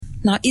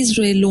Now,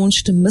 Israel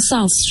launched a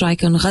missile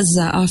strike on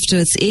Gaza after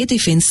its air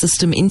defense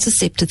system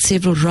intercepted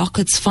several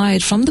rockets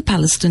fired from the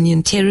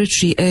Palestinian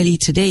territory early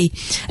today.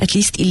 At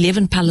least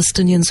 11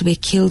 Palestinians were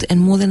killed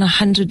and more than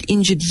 100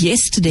 injured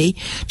yesterday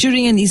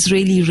during an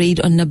Israeli raid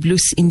on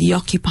Nablus in the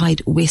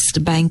occupied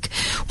West Bank.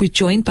 We're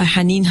joined by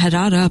Haneen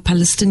Harara, a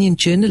Palestinian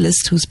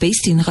journalist who's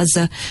based in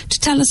Gaza, to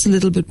tell us a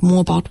little bit more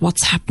about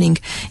what's happening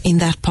in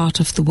that part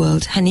of the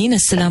world. Haneen,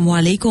 assalamu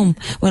alaikum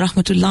wa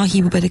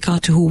rahmatullahi wa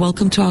barakatuhu.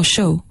 Welcome to our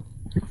show.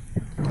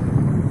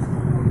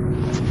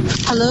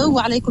 Hello,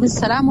 wa alaikum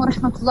assalam wa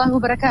rahmatullahi wa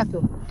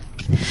barakatuh.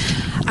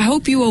 I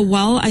hope you are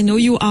well. I know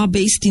you are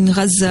based in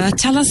Gaza.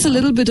 Tell us a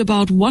little bit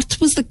about what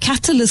was the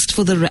catalyst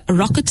for the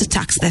rocket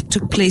attacks that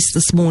took place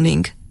this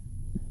morning.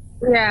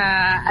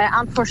 Yeah,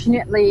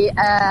 unfortunately,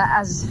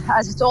 as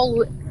it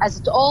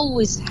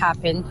always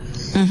happened,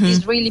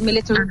 Israeli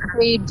military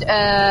raid, they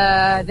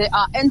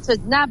are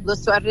entered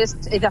Nablus to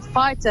arrest the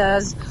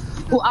fighters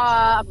who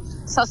are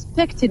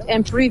suspected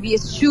in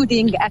previous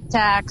shooting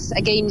attacks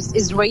against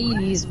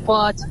Israelis.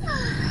 But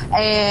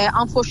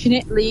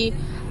unfortunately,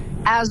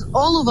 as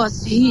all of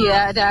us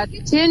hear, that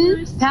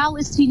 10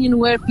 Palestinians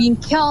were being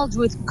killed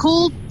with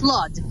cold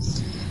blood.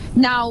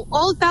 Now,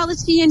 all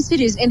Palestinian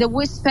cities in the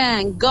West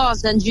Bank,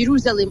 Gaza and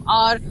Jerusalem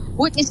are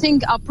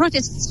witnessing a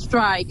protest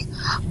strike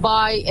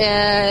by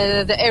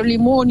the early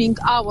morning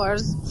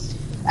hours.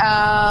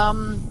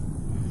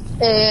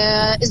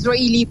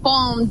 Israeli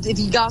bombed the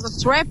Gaza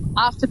Strip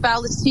after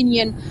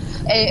Palestinian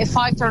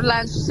fighter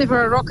launched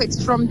several rockets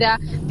from the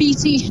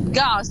besieged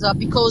Gaza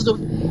because of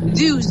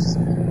those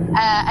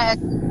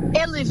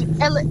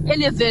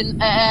 11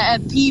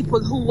 people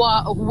who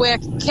were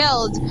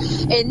killed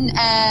in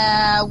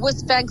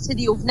West Bank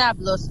city of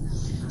Nablus.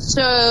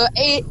 So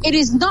it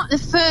is not the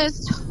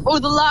first or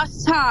the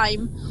last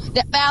time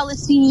that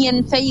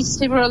Palestinians face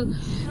several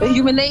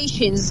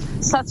humiliations,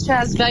 such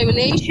as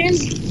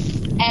violations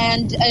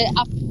and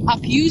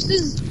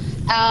abuses,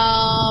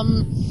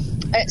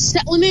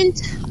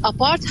 settlement,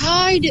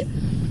 apartheid,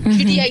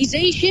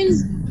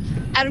 Judaizations,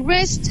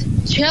 arrest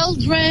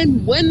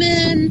children,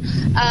 women,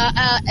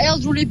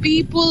 elderly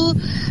people,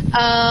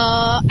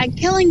 and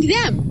killing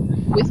them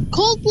with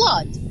cold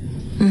blood.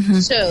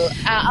 So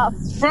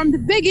from the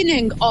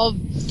beginning of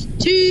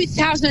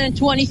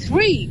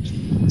 2023,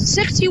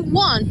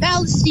 61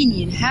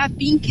 Palestinians have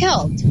been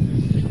killed,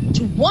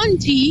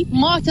 20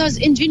 martyrs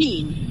in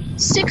Jenin,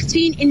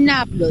 16 in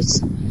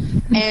Nablus,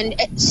 and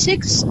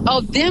 6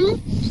 of them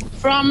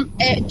from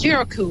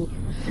Jericho, 2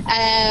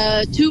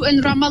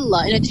 in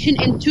Ramallah, in addition,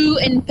 and 2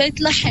 in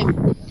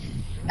Bethlehem,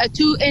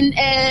 2 in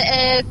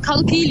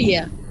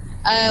Qalqilia,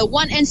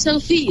 1 in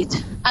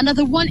Salfit,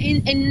 another 1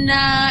 in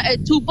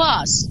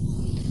Tubas.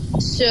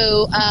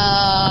 So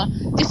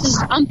this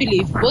is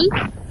unbelievable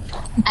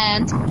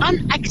and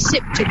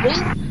unacceptable,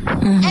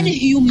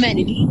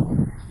 inhumanity.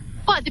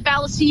 But the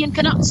Palestinians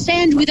cannot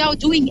stand without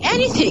doing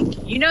anything.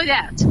 You know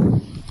that.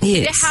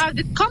 Yes. They have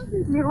the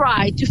complete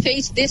right to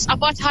face this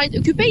apartheid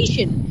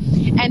occupation.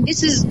 And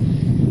this is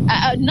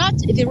not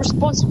the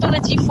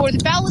responsibility for the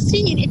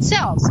Palestinian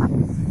itself,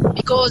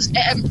 because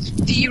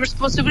the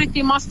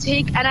responsibility must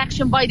take an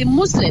action by the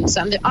Muslims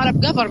and the Arab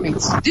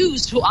governments,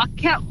 those who are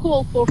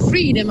call for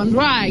freedom and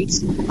rights,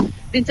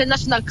 the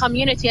international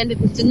community and the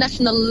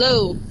international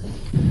law.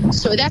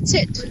 So that's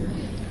it.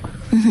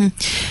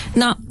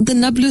 Now, the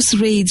Nablus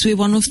raids were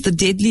one of the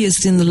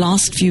deadliest in the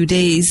last few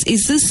days.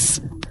 Is this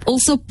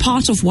also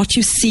part of what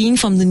you're seeing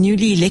from the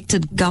newly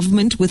elected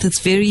government with its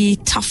very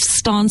tough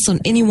stance on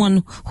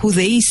anyone who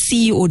they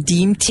see or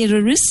deem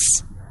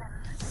terrorists?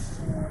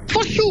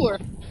 For sure.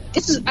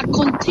 This is a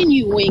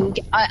continuing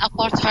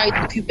apartheid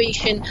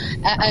occupation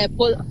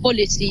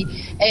policy.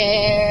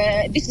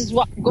 This is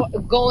what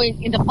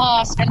going in the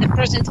past and the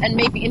present and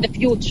maybe in the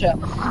future.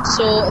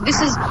 So this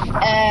is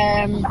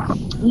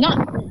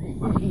not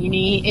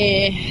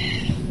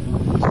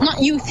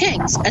new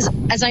things.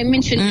 As I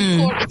mentioned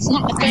before, it's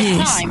not the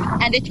first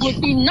time, and it will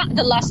be not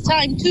the last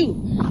time too.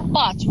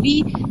 But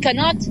we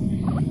cannot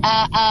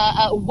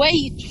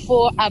wait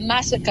for a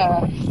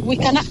massacre. We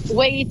cannot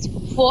wait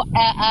for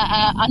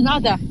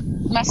another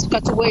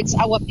massacre towards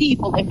our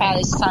people in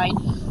Palestine.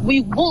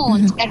 We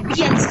want a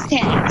real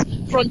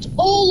stand from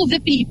all of the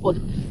people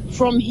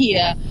from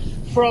here,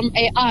 from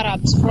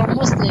Arabs, from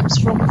Muslims,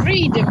 from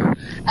freedom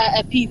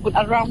people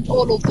around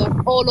all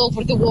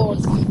over the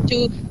world,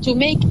 to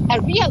make a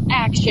real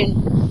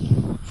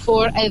action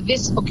for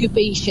this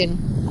occupation.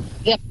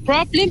 The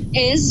problem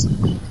is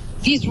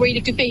the Israeli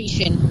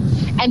occupation,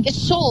 and to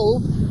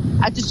solve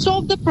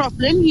the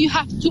problem, you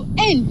have to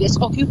end this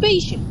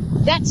occupation.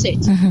 That's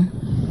it.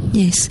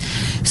 Yes.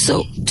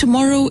 So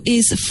tomorrow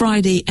is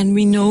Friday, and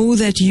we know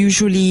that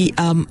usually,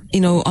 on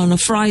a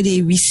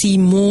Friday we see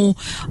more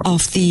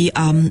of the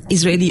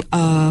Israeli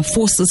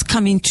forces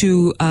coming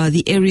to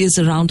the areas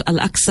around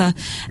Al-Aqsa,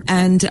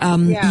 and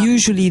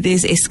usually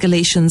there's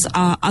escalations.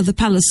 Are the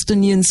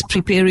Palestinians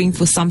preparing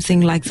for something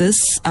like this,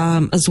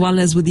 as well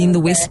as within the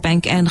West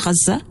Bank and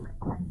Gaza?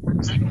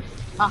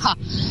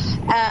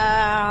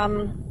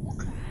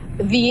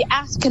 The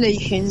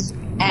escalations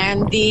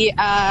and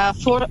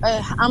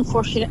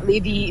unfortunately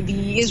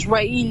the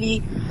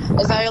Israeli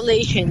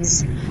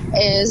violations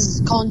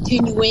is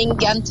continuing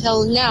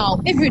until now,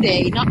 every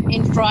day, not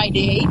in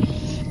Friday's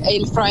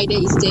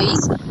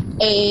days.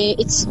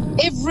 It's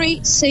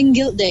every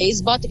single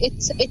days, but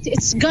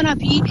it's gonna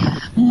be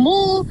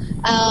more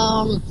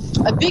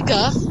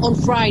bigger on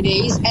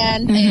Fridays,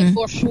 and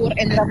for sure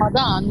in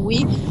Ramadan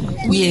we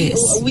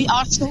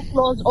are so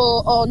close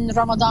on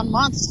Ramadan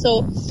month,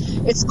 so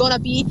it's gonna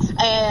be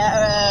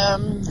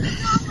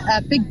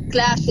big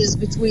clashes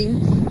between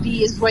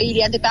the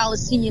Israeli and the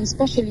Palestinians,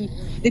 especially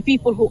the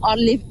people who are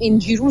live in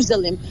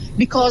Jerusalem,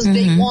 because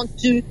they want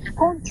to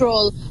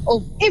control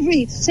of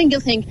every single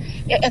thing.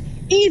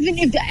 Even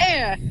if the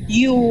air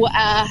you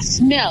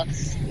smell,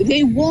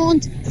 they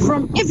want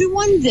from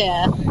everyone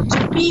there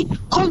to be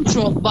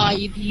controlled by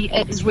the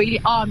Israeli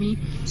army.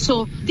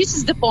 So this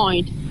is the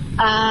point.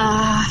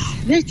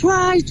 They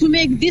try to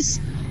make this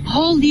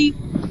holy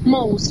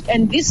mosque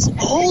and this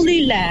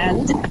holy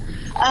land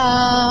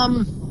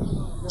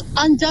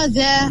under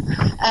the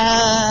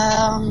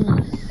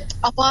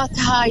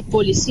apartheid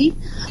policy,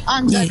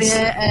 under the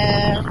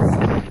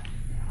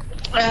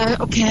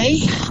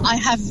I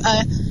have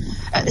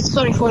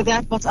sorry for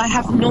that, but I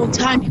have no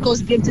time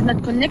because the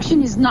internet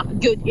connection is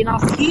not good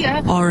enough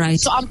here. All right.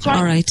 So I'm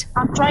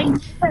trying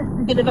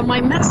to deliver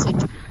my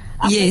message.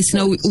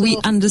 We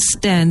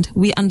understand.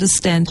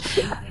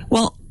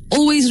 Well,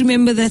 always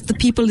remember that the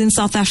people in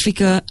South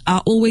Africa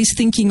are always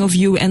thinking of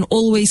you and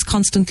always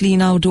constantly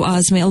in our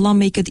du'as. May Allah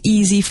make it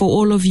easy for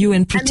all of you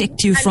and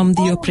protect you from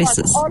the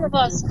oppressors. All of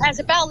us, as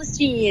a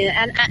Palestinian,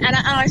 and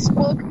I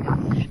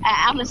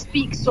will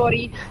speak,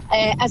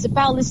 as a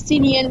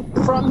Palestinian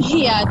from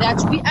here,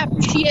 that we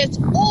appreciate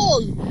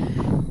all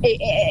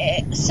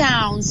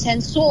sounds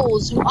and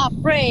souls who are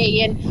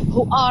praying and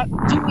who are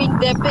doing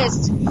their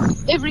best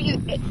in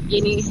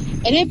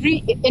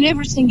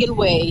every single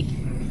way.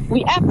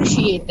 We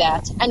appreciate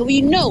that, and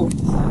we know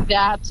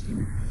that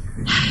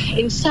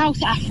in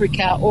South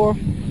Africa or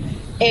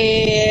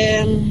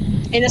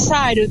in a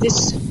side of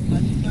this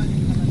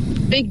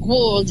big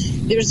world,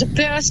 there's a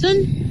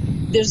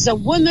person, there's a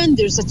woman,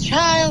 there's a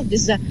child,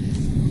 there's a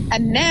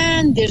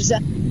man, there's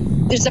a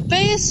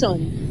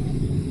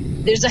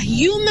person, there's a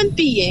human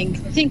being.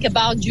 Think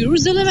about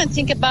Jerusalem and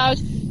think about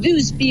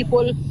those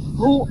people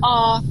who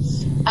are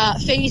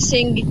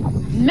facing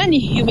many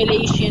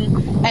humiliation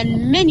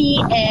and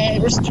many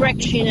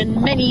restriction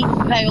and many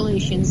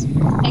violations.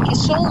 Thank you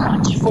so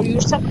much for your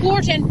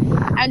support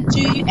and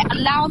to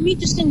allow me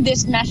to send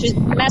this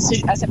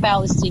message as a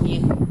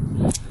Palestinian.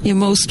 You're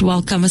most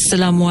welcome.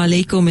 Assalamu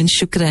alaikum and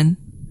shukran.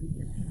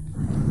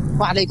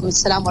 Wa alaikum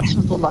assalam wa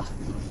rahmatullah.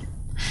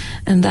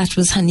 And that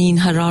was Haneen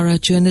Harara,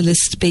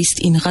 journalist based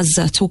in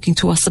Gaza, talking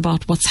to us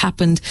about what's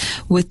happened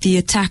with the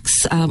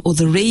attacks or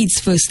the raids,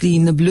 firstly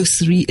in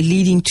Nablus,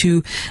 leading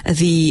to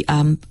the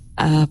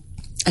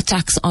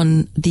attacks by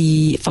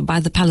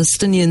the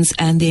Palestinians,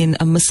 and then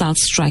a missile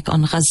strike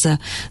on Gaza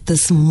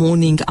this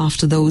morning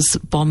after those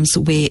bombs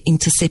were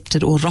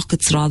intercepted, or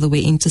rockets rather were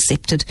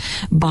intercepted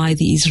by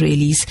the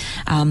Israelis.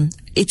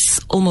 It's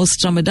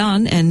almost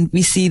Ramadan, and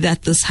we see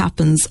that this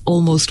happens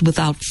almost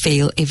without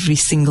fail every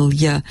single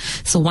year.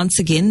 So once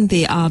again,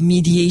 there are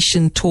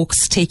mediation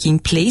talks taking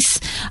place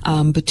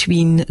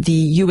between the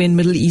UN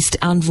Middle East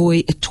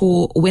envoy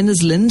Tor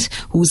Wennesland,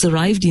 who's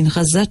arrived in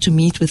Gaza to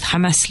meet with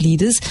Hamas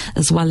leaders,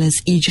 as well as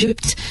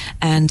Egypt,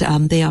 and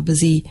they are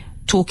busy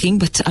talking,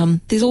 but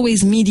there's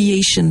always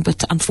mediation,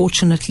 but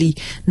unfortunately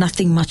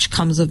nothing much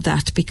comes of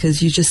that,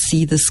 because you just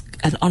see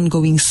an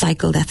ongoing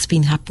cycle that's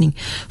been happening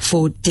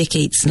for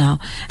decades now,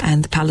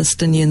 and the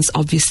Palestinians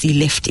obviously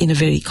left in a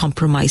very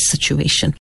compromised situation.